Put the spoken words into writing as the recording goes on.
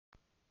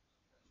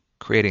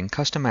Creating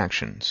custom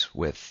actions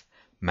with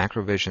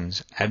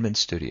Macrovision's Admin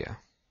Studio.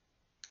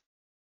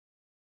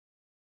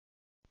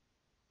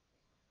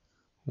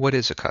 What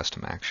is a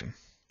custom action?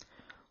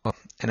 Well,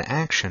 an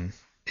action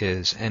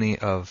is any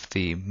of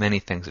the many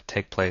things that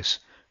take place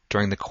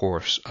during the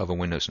course of a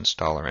Windows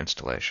installer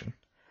installation.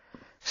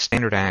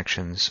 Standard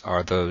actions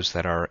are those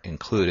that are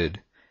included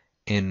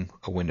in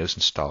a Windows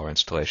installer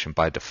installation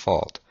by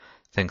default.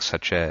 Things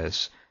such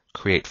as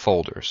create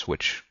folders,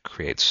 which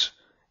creates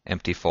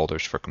empty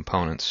folders for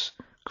components,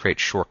 create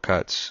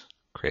shortcuts,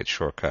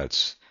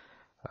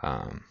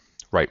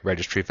 write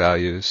registry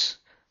values,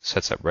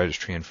 sets up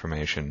registry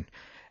information,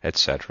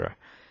 etc.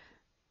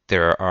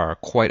 There are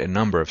quite a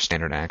number of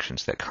standard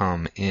actions that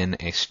come in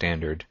a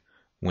standard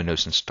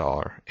Windows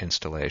installer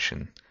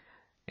installation,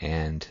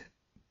 and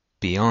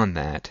beyond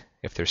that,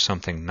 if there's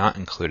something not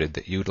included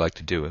that you would like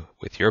to do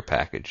with your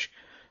package,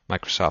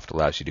 Microsoft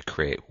allows you to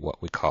create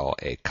what we call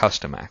a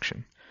custom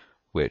action,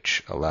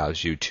 which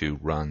allows you to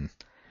run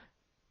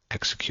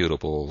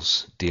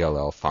executables,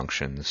 DLL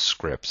functions,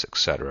 scripts,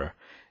 etc.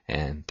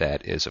 And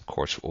that is, of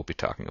course, what we'll be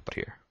talking about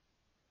here.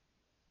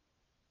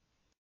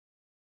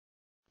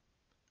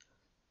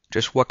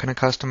 Just what can a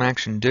custom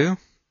action do?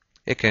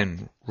 It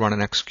can run an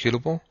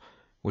executable,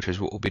 which is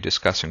what we'll be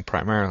discussing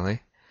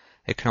primarily.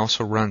 It can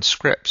also run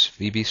scripts.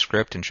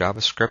 VBScript and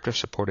JavaScript are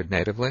supported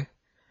natively.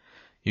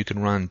 You can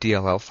run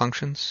DLL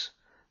functions.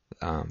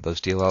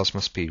 Those DLLs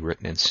must be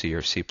written in C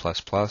or C++.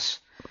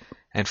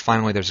 And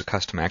finally, there's a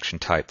custom action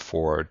type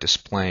for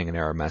displaying an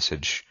error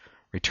message,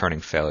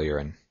 returning failure,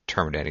 and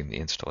terminating the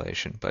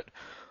installation. But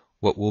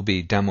what we'll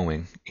be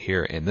demoing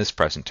here in this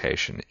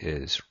presentation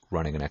is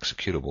running an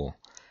executable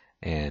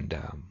and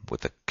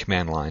with a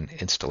command line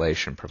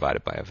installation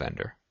provided by a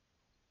vendor.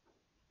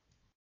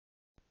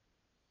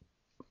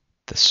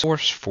 The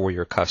source for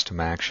your custom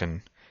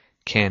action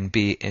can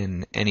be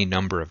in any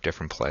number of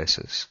different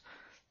places.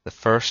 The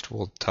first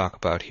we'll talk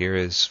about here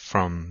is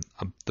from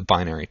the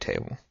binary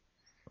table.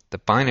 The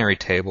binary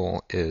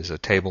table is a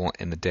table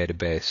in the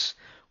database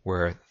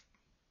where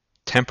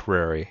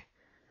temporary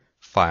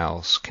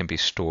files can be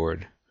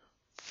stored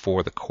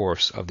for the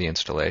course of the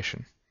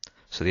installation.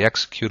 So the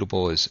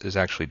executable is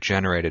actually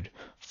generated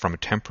from a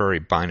temporary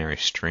binary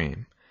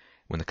stream.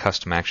 When the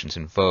custom action is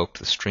invoked,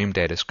 the stream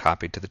data is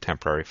copied to the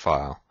temporary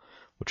file,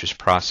 which is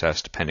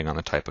processed depending on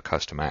the type of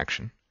custom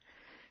action.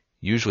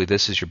 Usually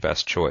this is your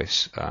best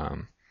choice,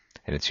 and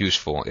it's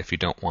useful if you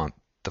don't want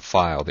the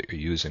file that you're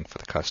using for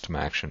the custom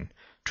action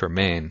to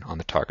remain on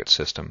the target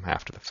system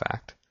after the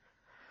fact.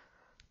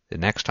 The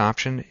next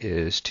option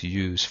is to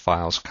use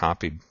files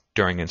copied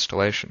during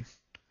installation.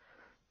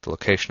 The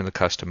location of the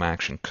custom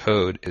action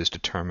code is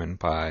determined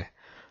by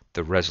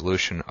the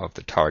resolution of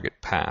the target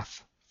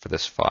path for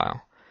this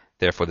file.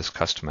 Therefore, this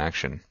custom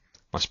action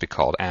must be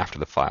called after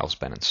the file has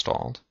been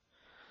installed.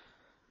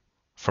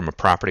 From a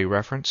property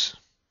reference,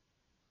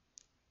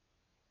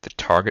 the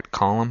target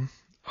column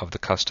of the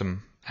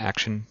custom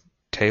action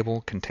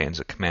table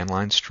contains a command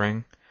line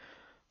string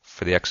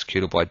for the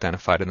executable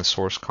identified in the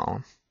source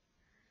column.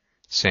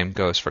 Same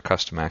goes for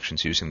custom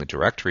actions using the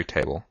directory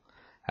table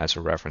as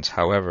a reference.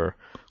 However,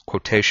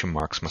 quotation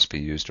marks must be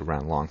used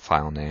around long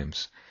file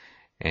names,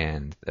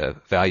 and the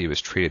value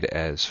is treated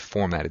as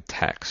formatted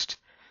text,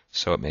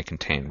 so it may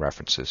contain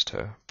references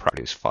to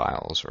properties,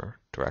 files, or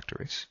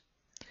directories.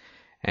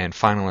 And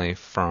finally,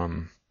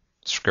 from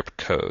script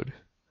code,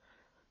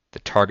 the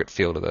target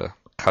field of the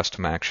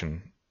custom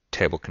action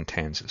table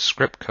contains the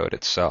script code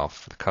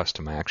itself for the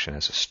custom action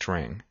as a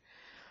string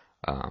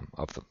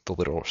of the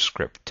literal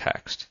script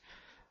text.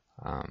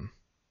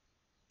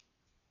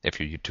 If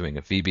you're doing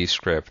a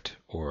VBScript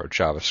or a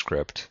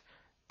JavaScript,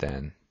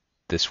 then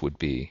this would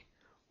be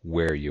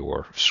where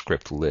your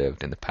script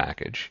lived in the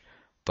package.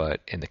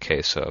 But in the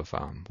case of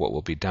what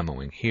we'll be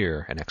demoing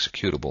here, an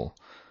executable,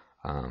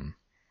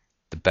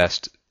 the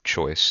best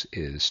choice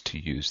is to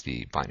use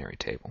the binary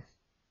table.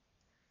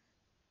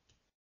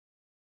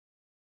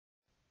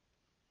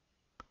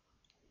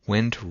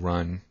 When to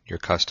run your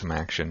custom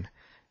action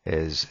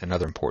is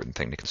another important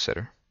thing to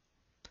consider.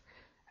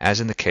 As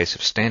in the case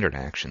of standard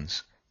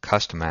actions,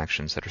 custom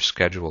actions that are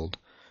scheduled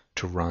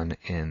to run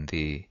in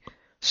the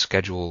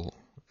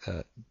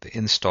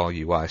install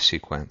UI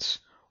sequence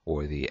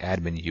or the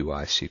admin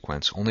UI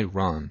sequence only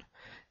run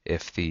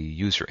if the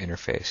user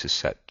interface is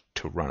set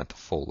to run at the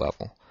full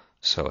level.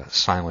 So a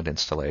silent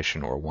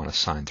installation or one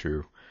assigned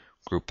through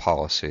group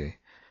policy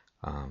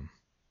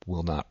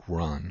will not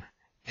run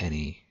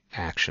any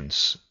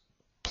actions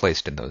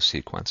placed in those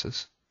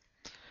sequences.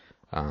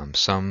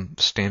 Some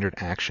standard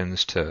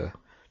actions to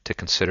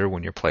consider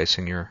when you're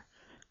placing your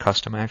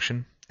custom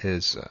action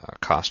is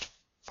cost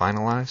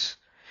finalize.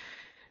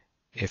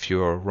 If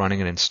you're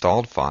running an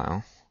installed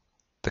file,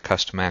 the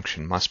custom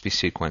action must be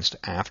sequenced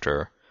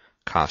after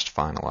cost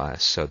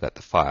finalize so that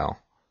the file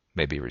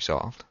may be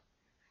resolved.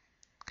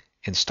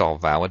 Install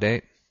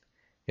validate.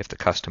 If the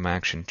custom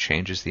action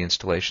changes the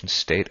installation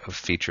state of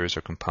features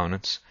or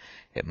components,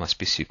 it must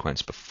be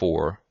sequenced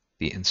before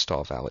the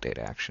install validate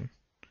action.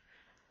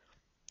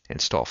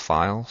 Install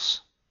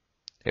files.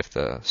 If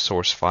the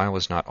source file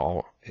is not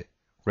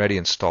already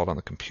installed on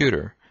the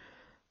computer,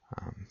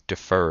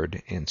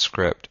 deferred in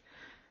script,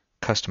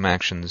 custom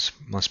actions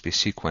must be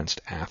sequenced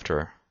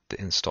after the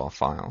install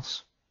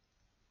files.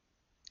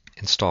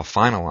 Install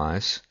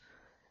finalize,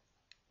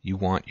 you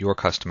want your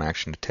custom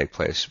action to take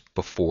place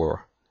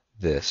before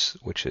this,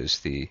 which is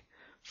the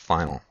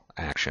final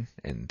action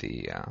in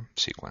the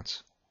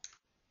sequence.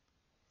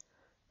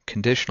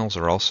 Conditionals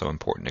are also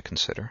important to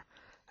consider.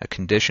 A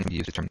condition is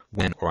used to determine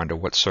when or under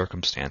what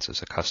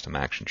circumstances a custom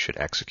action should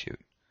execute.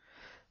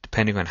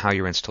 Depending on how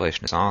your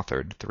installation is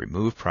authored, the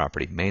remove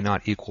property may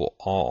not equal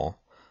all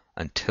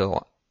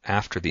until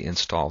after the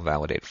install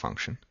validate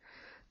function.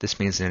 This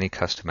means that any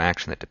custom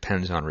action that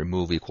depends on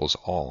remove equals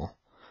all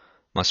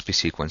must be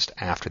sequenced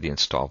after the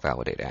install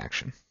validate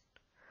action.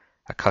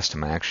 A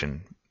custom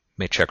action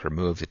may check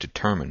remove to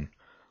determine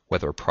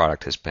whether a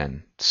product has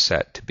been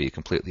set to be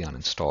completely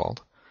uninstalled.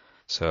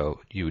 So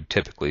you would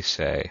typically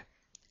say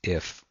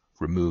if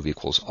remove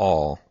equals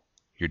all,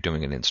 you're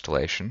doing an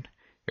installation.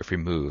 If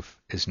remove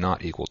is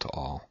not equal to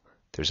all,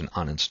 there's an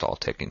uninstall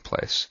taking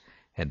place,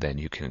 and then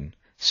you can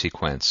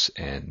sequence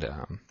and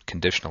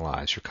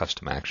conditionalize your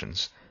custom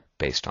actions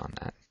based on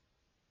that.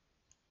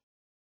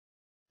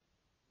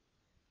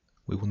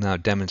 We will now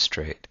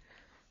demonstrate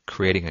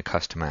creating a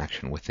custom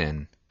action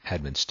within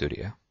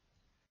AdminStudio.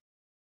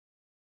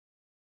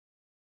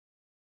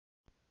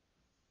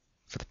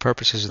 For the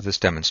purposes of this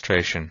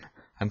demonstration,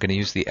 I'm going to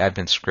use the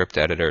AdminScript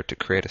editor to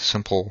create a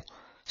simple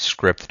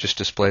script that just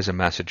displays a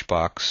message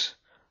box.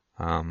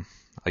 I'll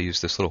use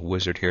this little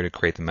wizard here to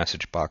create the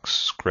message box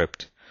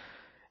script,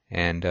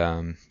 and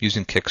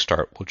using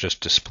Kickstart will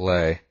just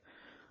display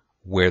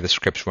where the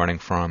script's running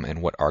from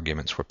and what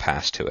arguments were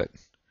passed to it.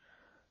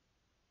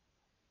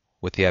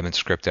 With the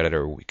AdminScript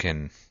editor, we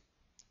can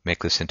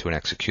make this into an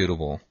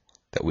executable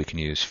that we can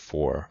use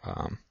for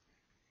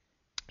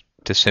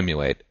to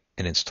simulate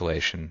an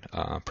installation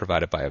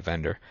provided by a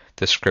vendor.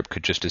 This script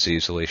could just as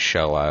easily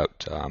shell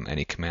out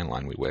any command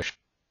line we wish.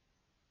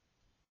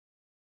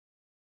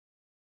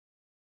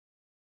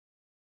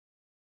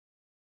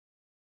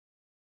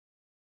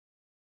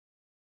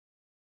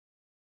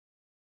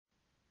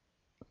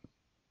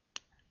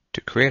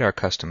 To create our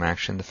custom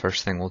action, the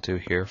first thing we'll do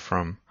here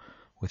from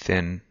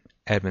within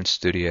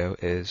AdminStudio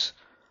is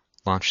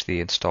launch the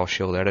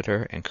InstallShield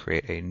editor and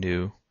create a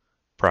new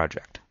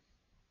project.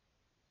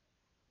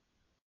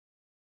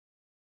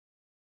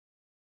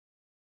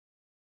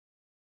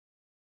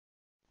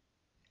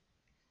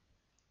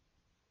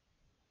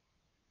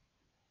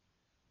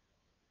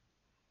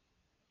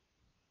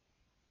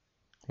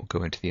 We'll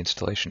go into the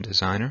Installation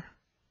Designer,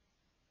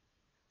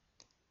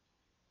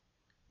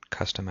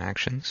 Custom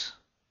Actions,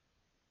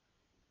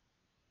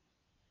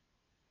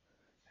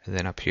 and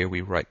then up here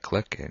we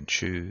right-click and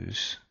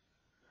choose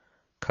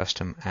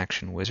Custom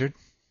Action Wizard.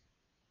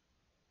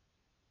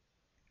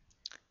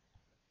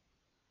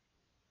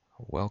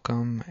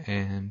 Welcome,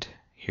 and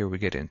here we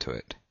get into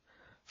it.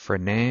 For a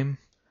name,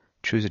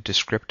 choose a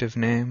descriptive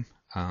name.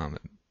 It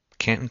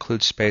can't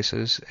include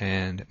spaces,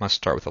 and it must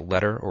start with a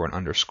letter or an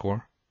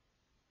underscore.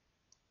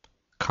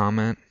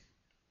 Comment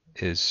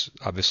is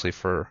obviously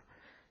for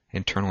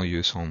internal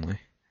use only,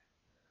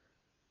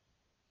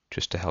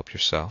 just to help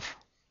yourself.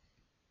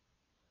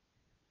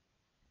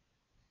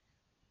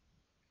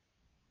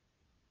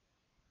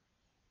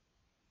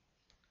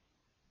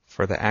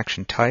 For the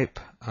action type,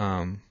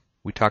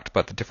 we talked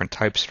about the different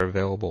types that are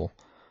available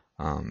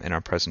in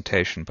our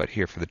presentation, but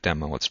here for the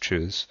demo, let's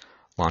choose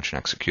launch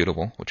an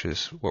executable, which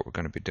is what we're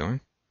going to be doing.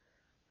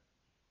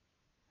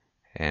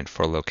 And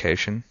for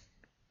location,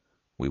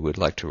 we would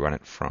like to run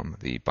it from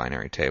the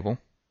binary table.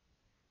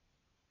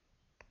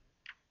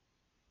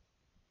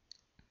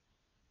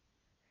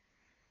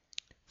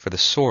 For the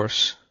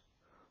source,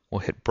 we'll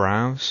hit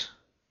Browse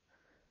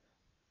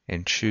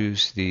and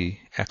choose the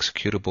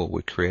executable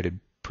we created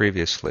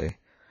previously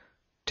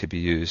to be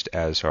used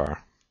as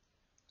our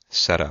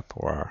setup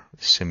or our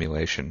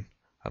simulation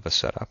of a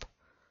setup.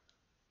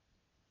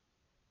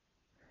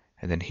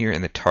 And then here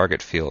in the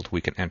target field,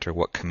 we can enter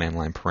what command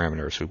line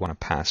parameters we want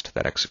to pass to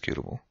that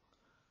executable.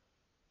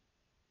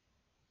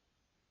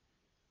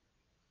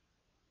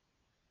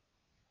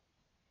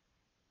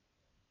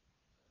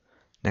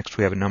 Next,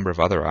 we have a number of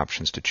other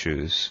options to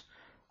choose.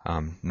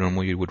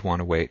 Normally, you would want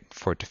to wait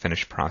for it to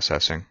finish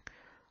processing.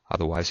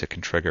 Otherwise, it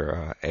can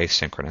trigger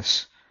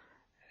asynchronously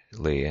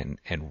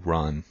and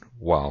run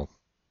while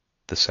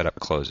the setup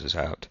closes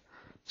out.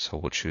 So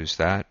we'll choose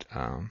that.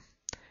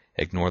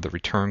 Ignore the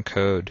return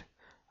code.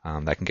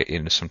 That can get you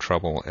into some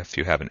trouble if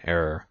you have an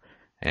error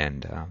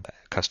and the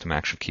custom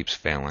action keeps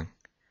failing.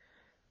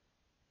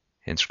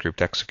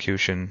 In-script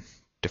execution,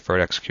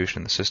 deferred execution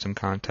in the system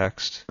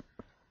context.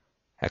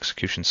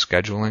 Execution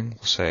scheduling,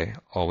 we'll say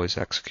always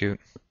execute.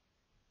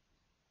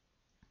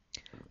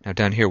 Now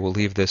down here we'll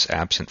leave this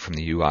absent from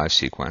the UI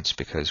sequence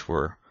because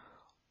we're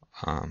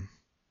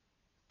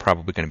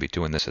probably going to be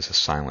doing this as a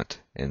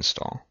silent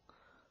install.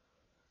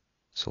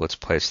 So let's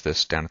place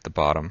this down at the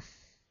bottom.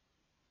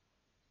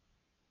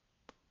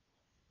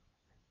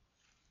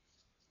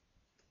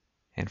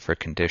 And for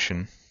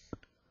condition,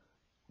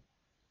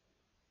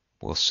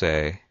 we'll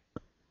say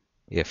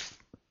if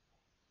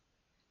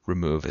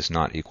remove is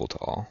not equal to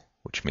all,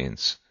 which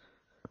means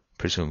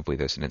presumably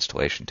there's an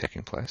installation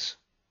taking place.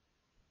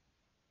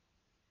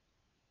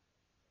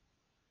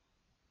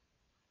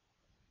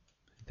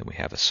 Then we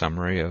have a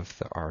summary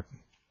of our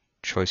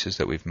choices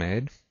that we've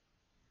made.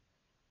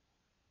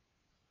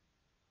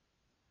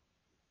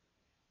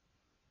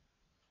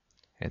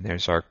 And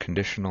there's our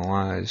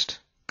conditionalized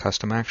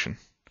custom action.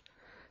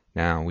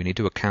 Now we need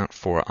to account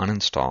for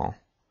uninstall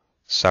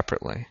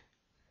separately.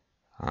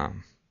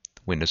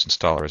 Windows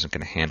Installer isn't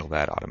going to handle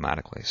that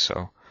automatically,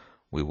 so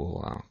we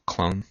will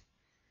clone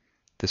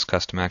this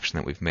custom action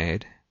that we've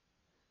made.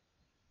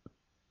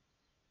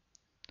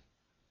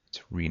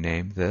 Let's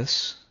rename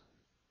this.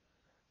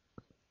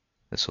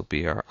 This will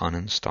be our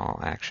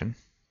uninstall action.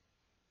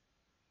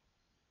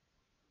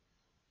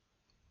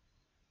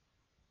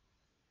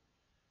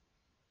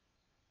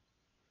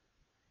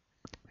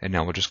 And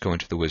now we'll just go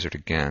into the wizard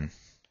again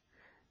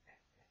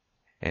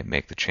and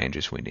make the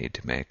changes we need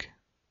to make.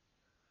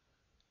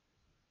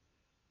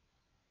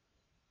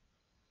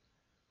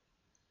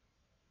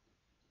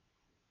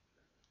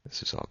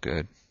 This is all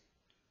good.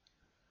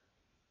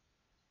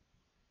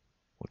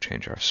 We'll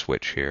change our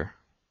switch here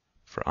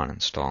for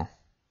uninstall.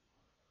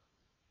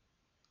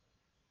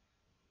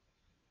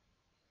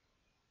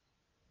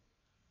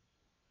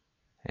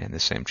 And the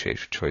same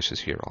choices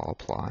here all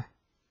apply.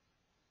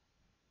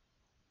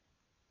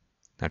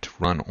 Now to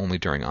run only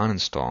during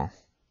uninstall,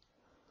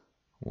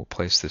 we'll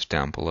place this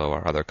down below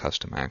our other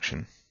custom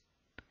action.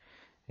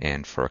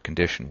 And for a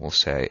condition, we'll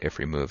say if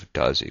remove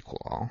does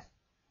equal all.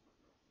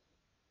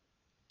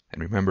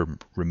 And remember,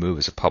 remove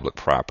is a public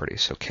property,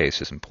 so case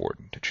is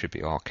important. It should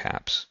be all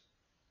caps.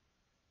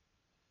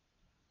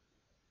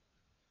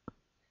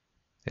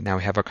 And now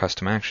we have our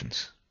custom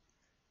actions.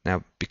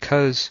 Now,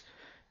 because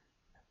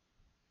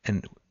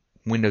a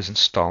Windows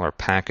Installer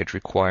package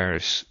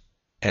requires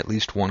at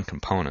least one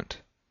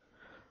component,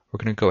 we're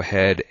going to go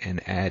ahead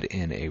and add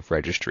in a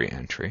registry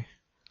entry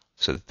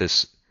so that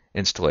this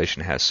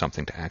installation has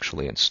something to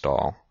actually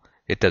install.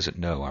 It doesn't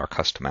know our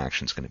custom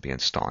action is going to be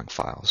installing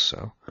files,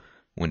 so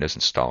Windows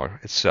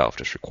Installer itself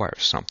just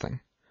requires something.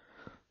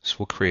 So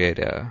we'll create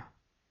a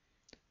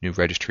new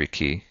registry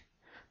key.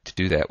 To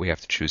do that, we have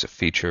to choose a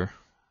feature.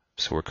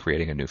 So we're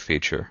creating a new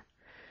feature.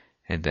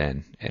 And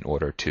then in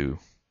order to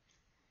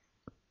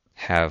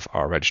have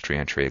our registry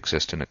entry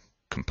exist in a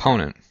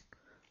component,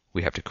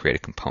 we have to create a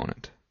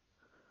component.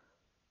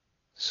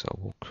 So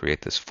we'll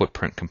create this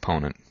footprint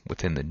component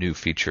within the new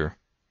feature.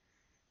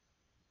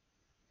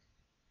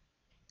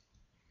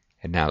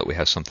 And now that we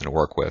have something to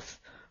work with,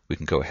 we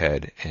can go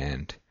ahead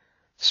and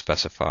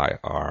specify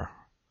our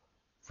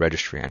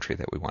registry entry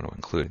that we want to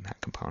include in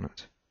that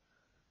component.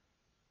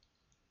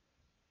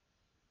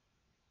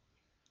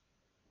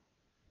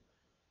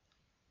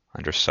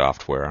 Under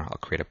software, I'll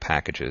create a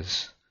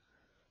packages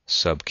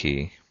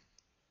subkey,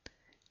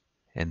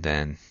 and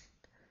then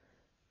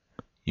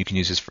you can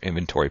use this for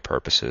inventory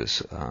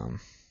purposes.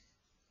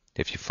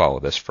 If you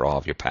follow this for all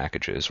of your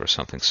packages or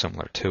something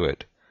similar to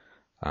it,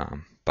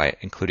 by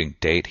including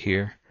date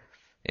here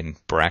in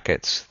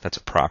brackets, that's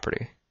a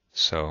property.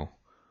 So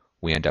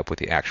we end up with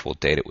the actual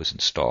date it was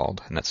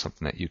installed, and that's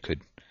something that you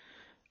could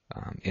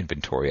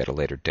inventory at a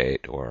later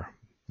date or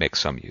make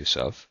some use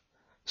of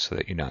so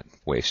that you're not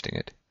wasting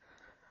it.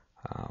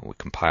 We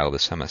compile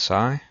this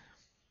MSI,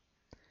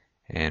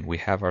 and we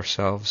have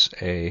ourselves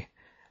a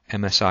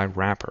MSI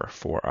wrapper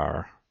for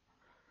our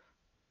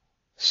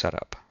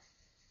setup.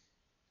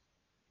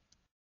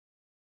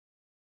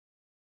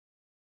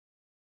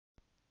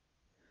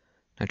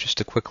 Now just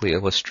to quickly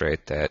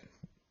illustrate that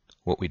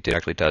what we did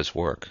actually does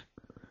work,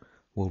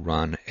 we'll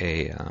run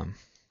a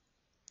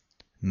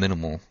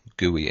minimal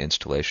GUI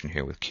installation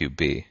here with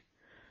QB,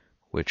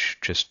 which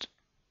just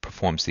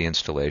performs the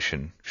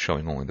installation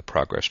showing only the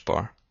progress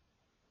bar.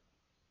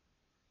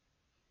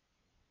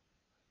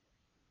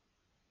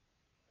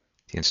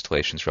 The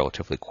installation is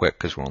relatively quick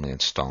because we're only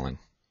installing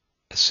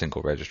a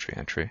single registry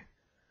entry.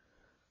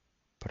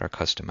 But our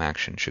custom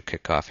action should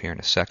kick off here in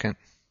a second.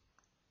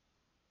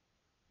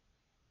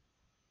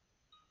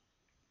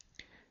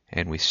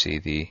 And we see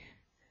the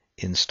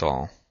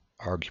install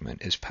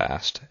argument is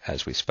passed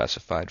as we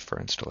specified for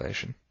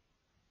installation.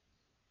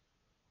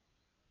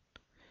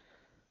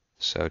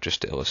 So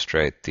just to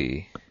illustrate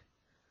the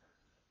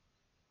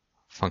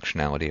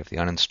functionality of the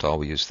uninstall,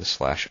 we use the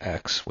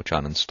 /x, which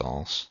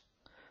uninstalls.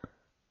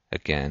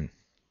 Again,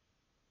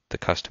 the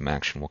custom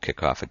action will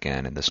kick off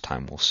again, and this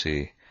time we'll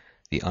see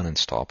the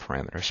uninstall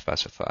parameter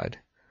specified.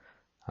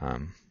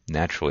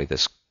 Naturally,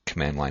 this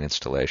command line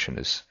installation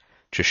is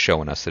just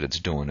showing us that it's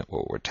doing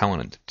what we're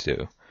telling it to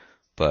do,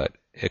 but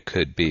it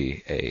could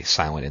be a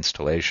silent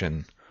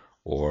installation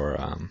or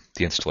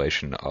the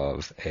installation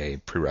of a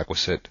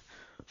prerequisite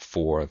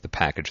for the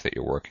package that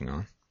you're working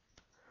on.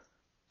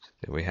 So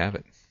there we have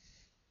it.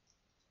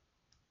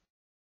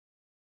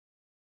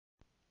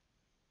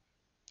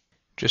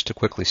 Just to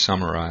quickly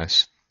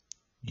summarize,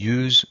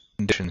 use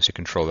conditions to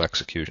control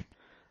execution.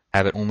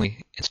 Have it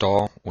only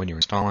install when you're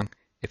installing.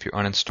 If you're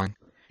uninstalling,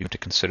 you have to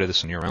consider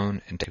this on your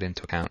own and take it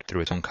into account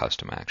through its own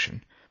custom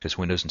action, because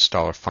Windows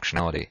Installer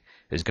functionality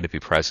is going to be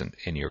present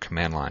in your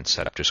command line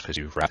setup just because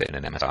you've wrapped it in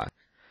an MSI.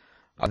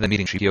 Other than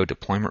meeting GPO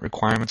deployment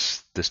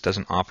requirements, this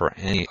doesn't offer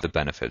any of the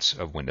benefits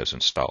of Windows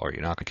Installer.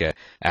 You're not going to get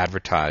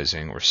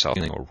advertising or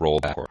self-healing or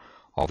rollback or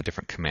all the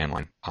different command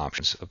line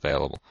options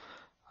available.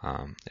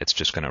 It's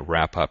just going to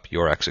wrap up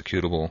your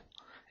executable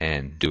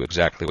and do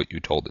exactly what you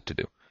told it to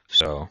do.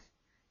 So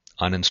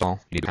uninstall,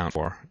 you need to account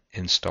for.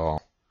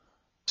 Install,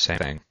 same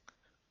thing.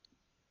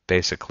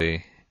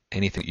 Basically,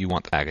 anything you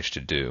want the package to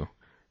do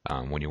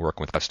when you're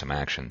working with custom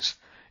actions,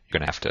 you're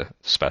going to have to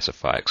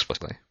specify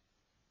explicitly.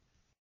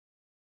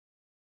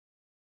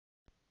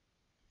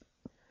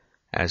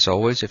 As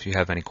always, if you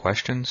have any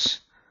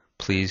questions,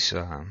 please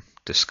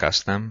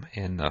discuss them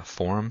in the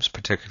forums,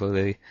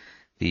 particularly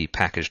the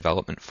package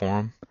development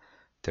forum.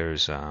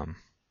 There's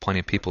plenty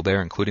of people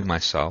there, including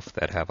myself,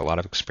 that have a lot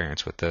of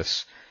experience with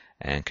this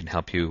and can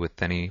help you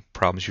with any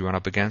problems you run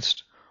up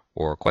against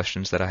or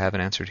questions that I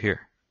haven't answered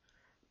here.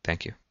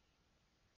 Thank you.